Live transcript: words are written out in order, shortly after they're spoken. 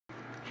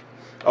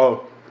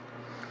Oh,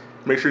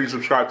 make sure you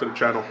subscribe to the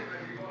channel.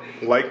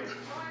 Like,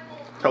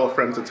 tell a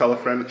friend to tell a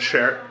friend,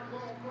 share,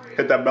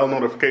 hit that bell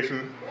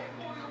notification.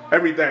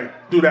 Everything.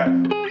 Do that.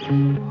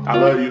 I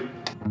love you.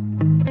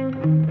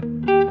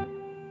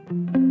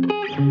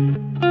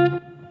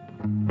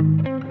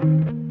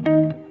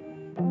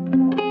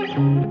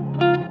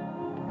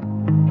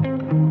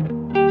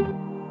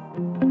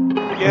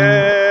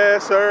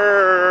 Yes,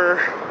 sir.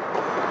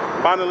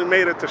 Finally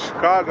made it to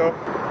Chicago.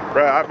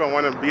 Bruh, I've been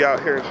wanting to be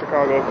out here in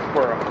Chicago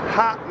for a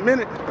hot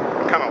minute.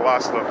 I'm kind of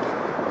lost though.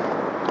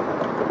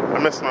 I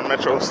missed my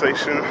metro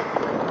station.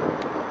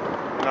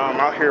 Now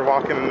I'm out here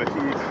walking in the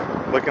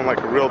heat, looking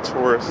like a real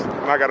tourist.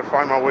 And I gotta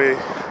find my way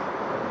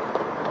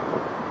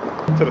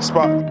to the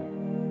spot.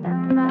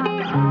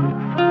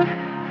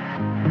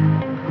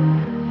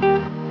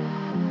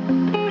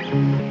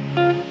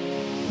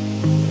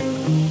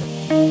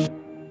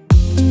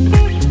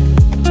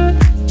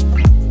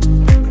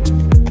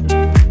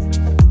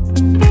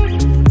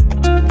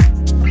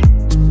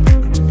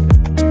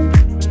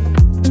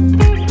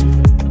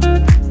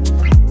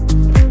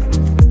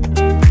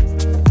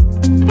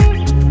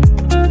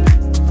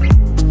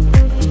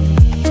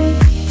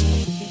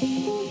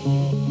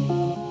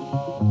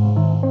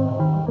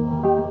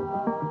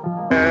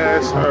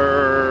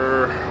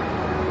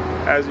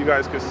 As you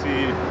guys can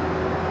see,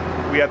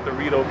 we at the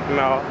Rideau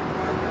Canal.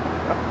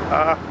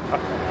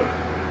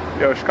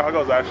 Yo,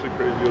 Chicago's actually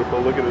pretty beautiful.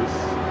 Look at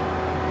this.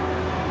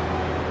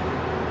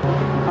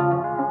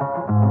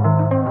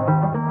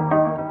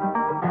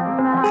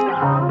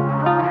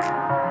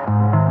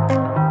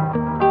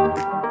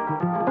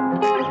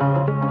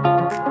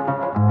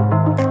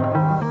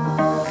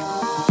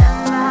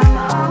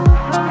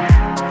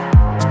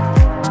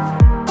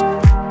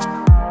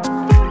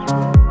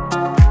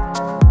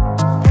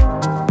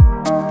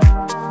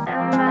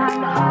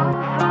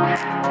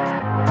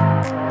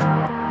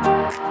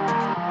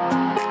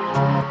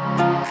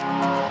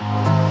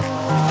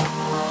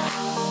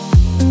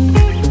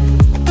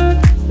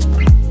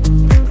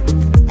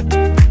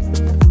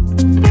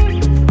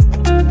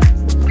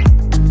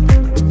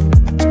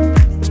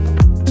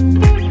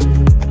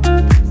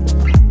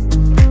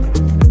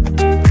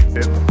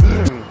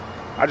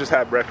 I just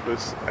had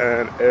breakfast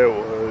and it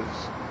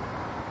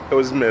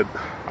was mid.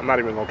 I'm not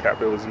even gonna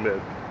cap, it was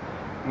mid.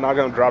 I'm not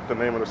gonna drop the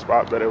name of the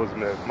spot, but it was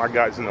mid. My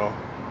guys know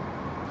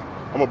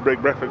I'm a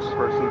big breakfast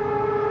person,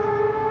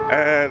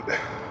 and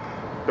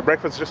the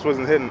breakfast just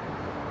wasn't hitting.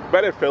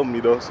 But it filmed me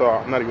though, so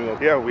I'm not even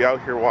gonna. Yeah, we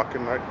out here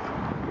walking. Like,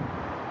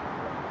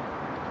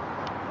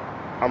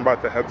 I'm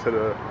about to head to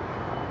the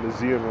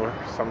museum or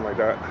something like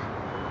that.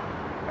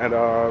 And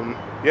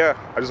yeah,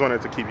 I just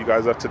wanted to keep you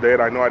guys up to date.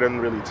 I know I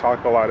didn't really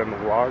talk a lot in the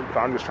vlog,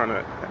 but I'm just trying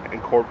to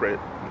incorporate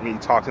me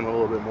talking a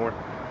little bit more.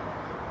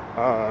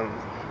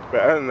 But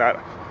other than that,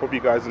 hope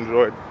you guys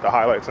enjoyed the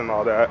highlights and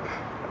all that.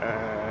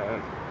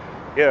 And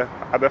yeah,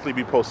 I'll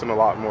definitely be posting a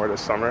lot more this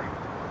summer.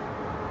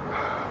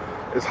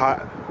 It's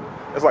hot.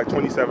 It's like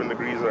 27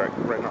 degrees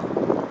right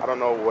now. I don't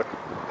know what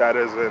that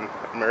is in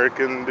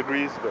American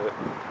degrees, but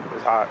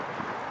it's hot.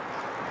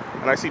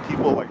 And I see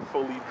people like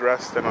fully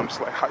dressed and I'm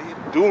just like, how you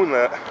doing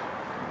that?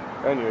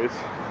 Anyways,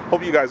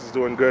 hope you guys is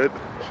doing good.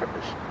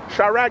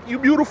 Chirac, you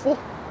beautiful.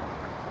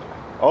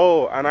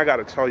 Oh, and I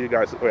gotta tell you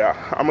guys, yeah,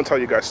 I'm gonna tell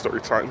you guys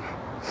story time.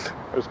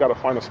 I just gotta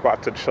find a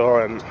spot to chill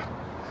and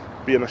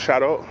be in the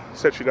shadow,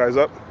 set you guys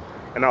up,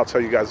 and I'll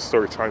tell you guys a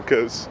story time,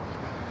 because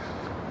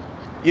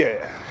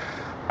yeah,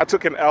 I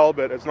took an L,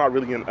 but it's not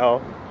really an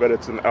L, but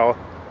it's an L.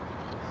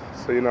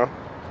 So, you know,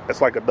 it's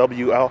like a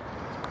WL.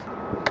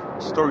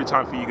 Story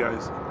time for you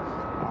guys.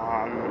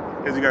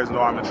 As you guys know,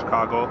 I'm in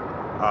Chicago,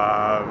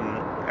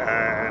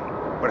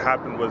 and what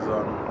happened was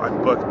I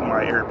booked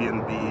my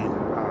Airbnb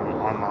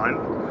online.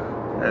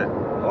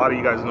 A lot of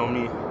you guys know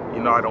me,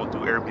 you know I don't do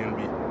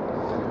Airbnb.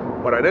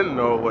 What I didn't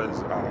know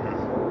was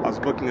I was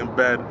booking a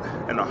bed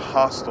in a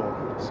hostel,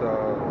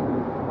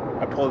 so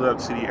I pulled up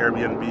to the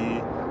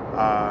Airbnb,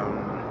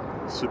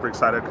 super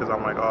excited because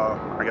I'm like,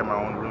 oh, I get my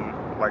own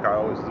room like I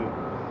always do.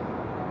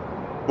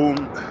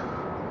 Boom,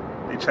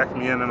 they checked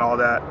me in and all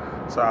that,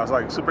 so I was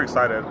like super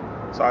excited.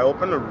 So I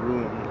opened the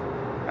room,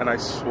 and I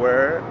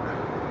swear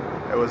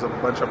it was a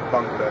bunch of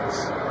bunk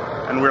beds,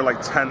 and we're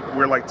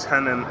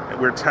 10 in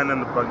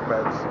the bunk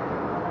beds,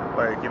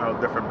 like, you know,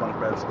 different bunk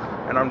beds,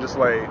 and I'm just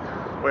like,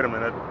 wait a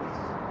minute,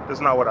 this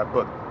is not what I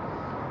booked.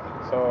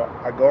 So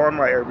I go on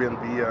my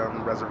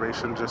Airbnb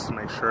reservation just to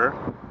make sure,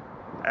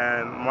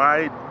 and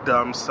my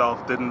dumb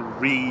self didn't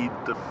read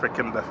the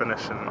freaking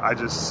definition. I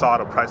just saw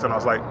the price and I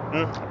was like,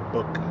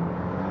 book.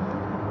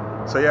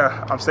 So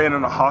yeah, I'm staying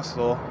in a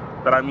hostel,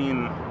 but I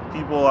mean,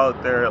 people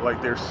out there,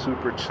 like, they're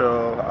super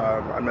chill.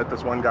 I met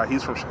this one guy,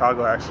 he's from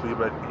Chicago actually,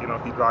 but you know,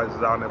 he drives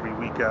down every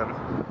weekend,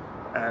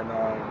 and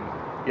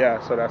yeah,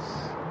 so that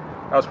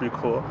was pretty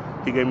cool.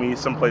 He gave me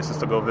some places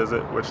to go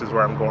visit, which is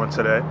where I'm going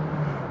today.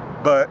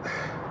 But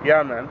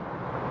yeah, man,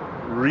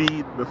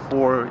 read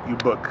before you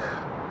book.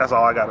 That's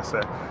all I gotta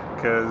say,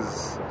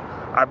 because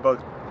I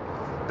booked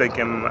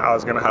thinking I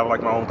was gonna have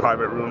like my own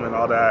private room and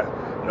all that,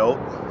 Nope.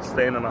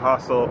 Staying in a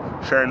hostel,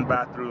 sharing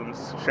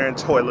bathrooms, sharing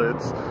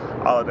toilets,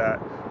 all of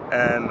that.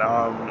 And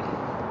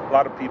a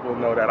lot of people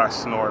know that I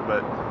snore,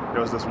 but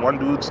there was this one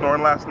dude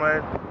snoring last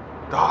night.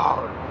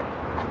 Dog.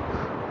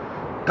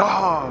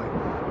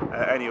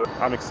 Anyway,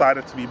 I'm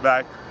excited to be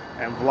back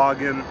and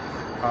vlogging.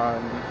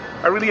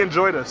 I really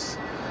enjoy this.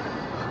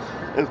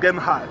 It's getting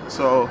hot,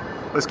 so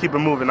let's keep it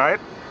moving, all right?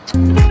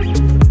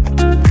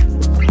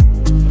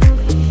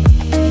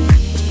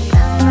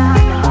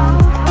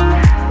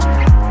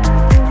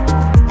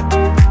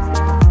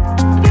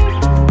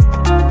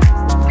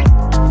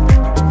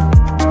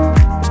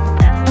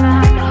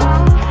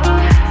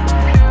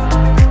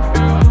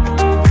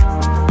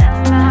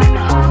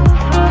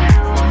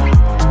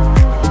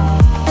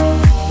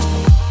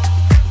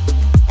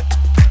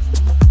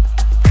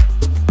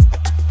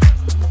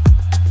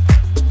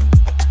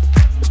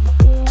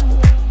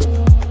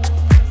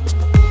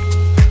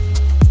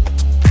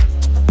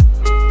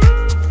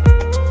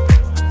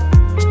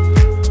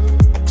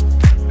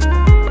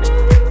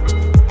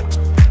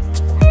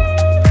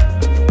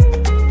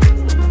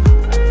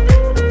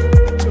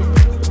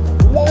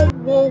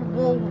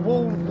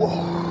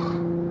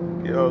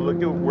 Yo,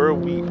 look at where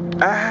we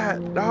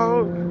at,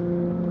 dog.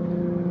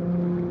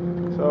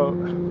 So,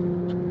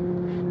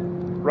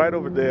 right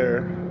over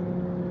there,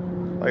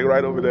 like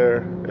right over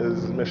there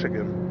is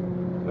Michigan.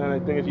 And I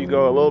think if you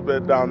go a little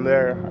bit down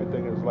there, I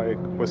think it's like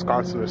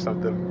Wisconsin or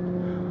something.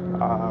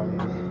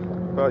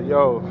 But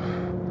yo,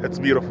 it's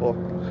beautiful.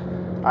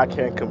 I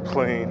can't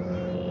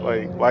complain.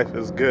 Like, life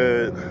is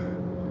good.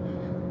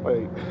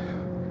 Like,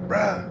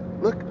 bruh,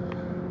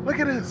 look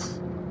at this.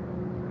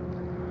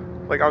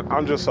 Like,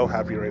 I'm just so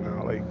happy right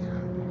now. Like,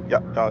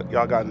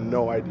 y'all got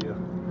no idea.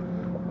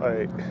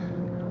 Like,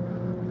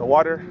 the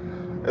water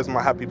is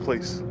my happy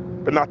place,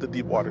 but not the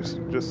deep waters,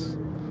 just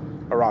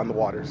around the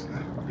waters.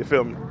 You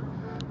feel me?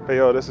 But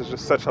yo, this is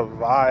just such a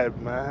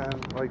vibe, man.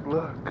 Like,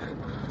 look.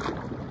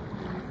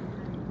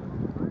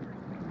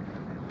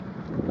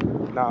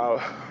 Now,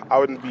 I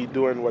wouldn't be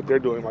doing what they're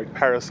doing, like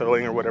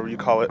parasailing or whatever you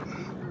call it.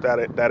 That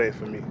ain't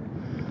for me.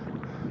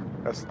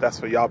 That's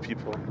for y'all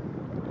people.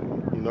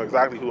 You know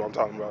exactly who I'm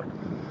talking about.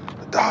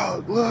 But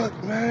dog, look,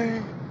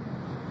 man.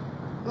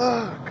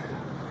 Look.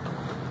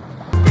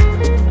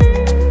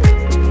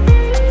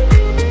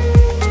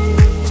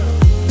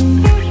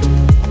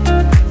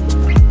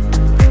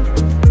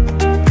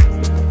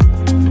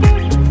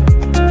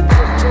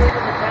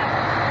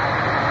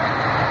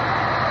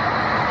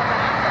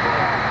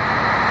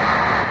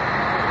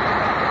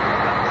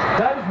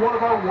 That is one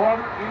of our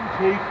water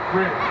intake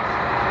cribs.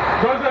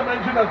 So as I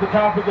mentioned at the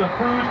top of the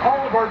cruise,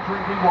 all of our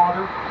drinking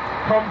water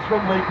comes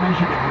from Lake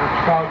Michigan here in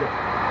Chicago.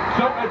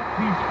 So at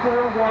these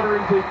 4 water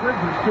intake cribs,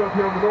 there's 2 up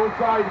here on the north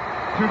side,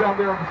 2 down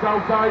there on the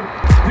south side.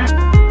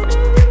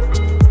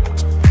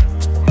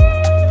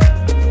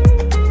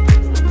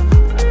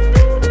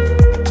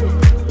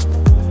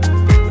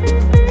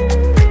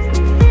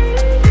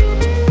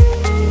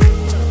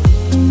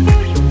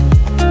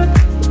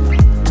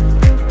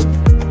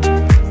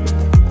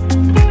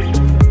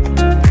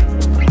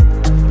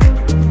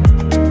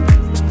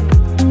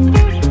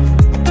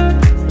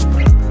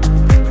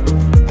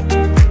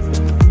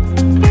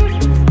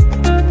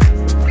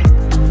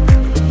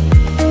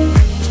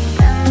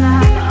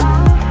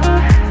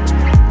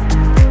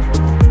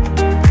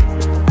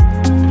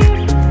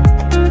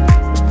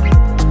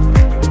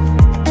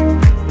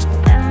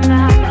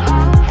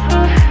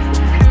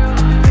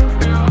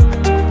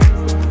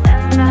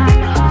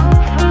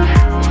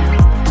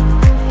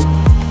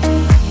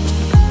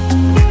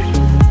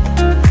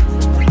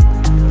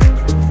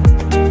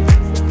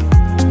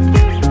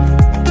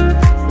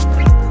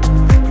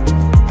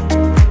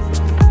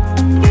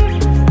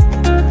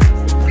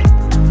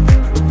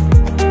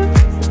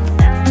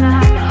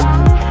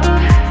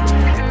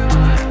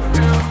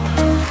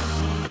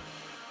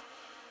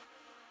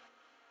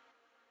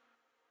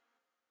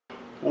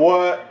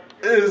 What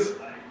is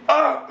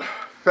up,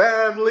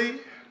 family?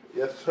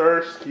 Yes,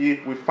 sir, Ski.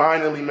 We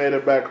finally made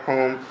it back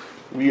home.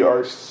 We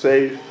are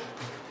safe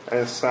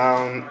and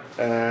sound,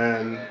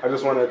 and I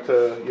just wanted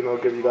to,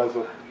 give you guys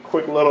a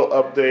quick little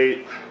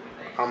update.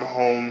 I'm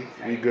home.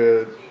 We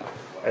good.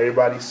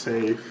 Everybody's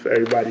safe.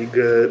 Everybody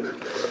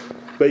good.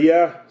 But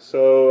yeah,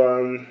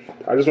 so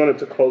I just wanted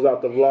to close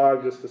out the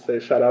vlog just to say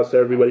shout outs to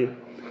everybody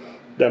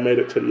that made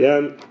it to the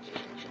end,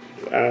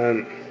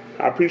 and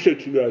I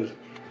appreciate you guys.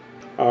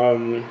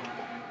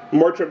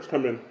 More trips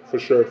coming for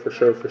sure.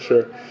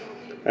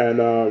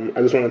 And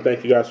I just want to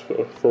thank you guys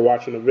for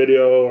watching the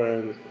video,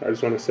 and I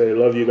just want to say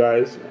love you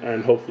guys,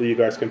 and hopefully you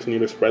guys continue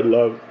to spread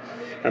love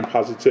and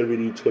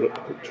positivity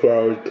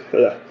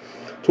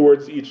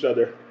towards each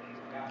other.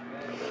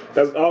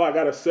 That's all I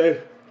gotta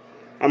say.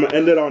 I'm gonna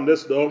end it on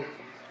this though.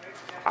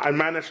 I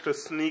managed to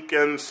sneak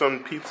in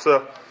some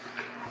pizza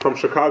from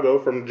Chicago,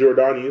 from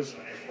Giordani's,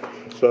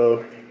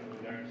 so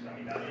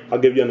I'll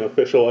give you an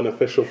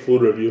unofficial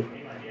food review.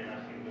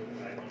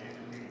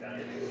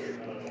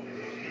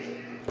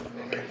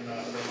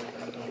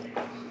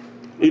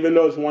 Even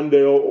though it's one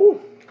day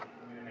old,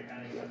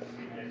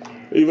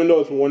 Even though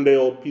it's 1 day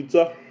old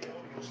pizza,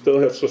 still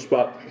hits the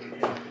spot.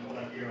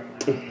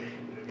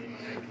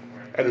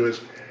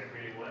 Anyways,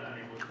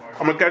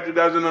 I'm gonna catch you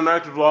guys in the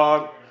next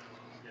vlog.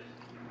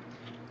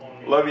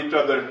 Love each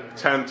other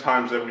 10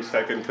 times every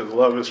second because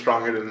love is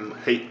stronger than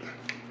hate.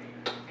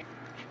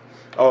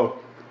 Oh,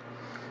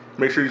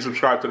 make sure you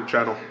subscribe to the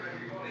channel.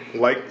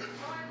 Like,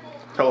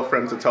 tell a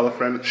friend to tell a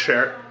friend,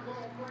 share,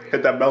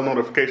 hit that bell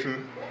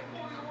notification.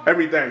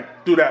 Everything,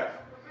 do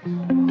that.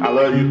 I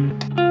love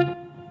you.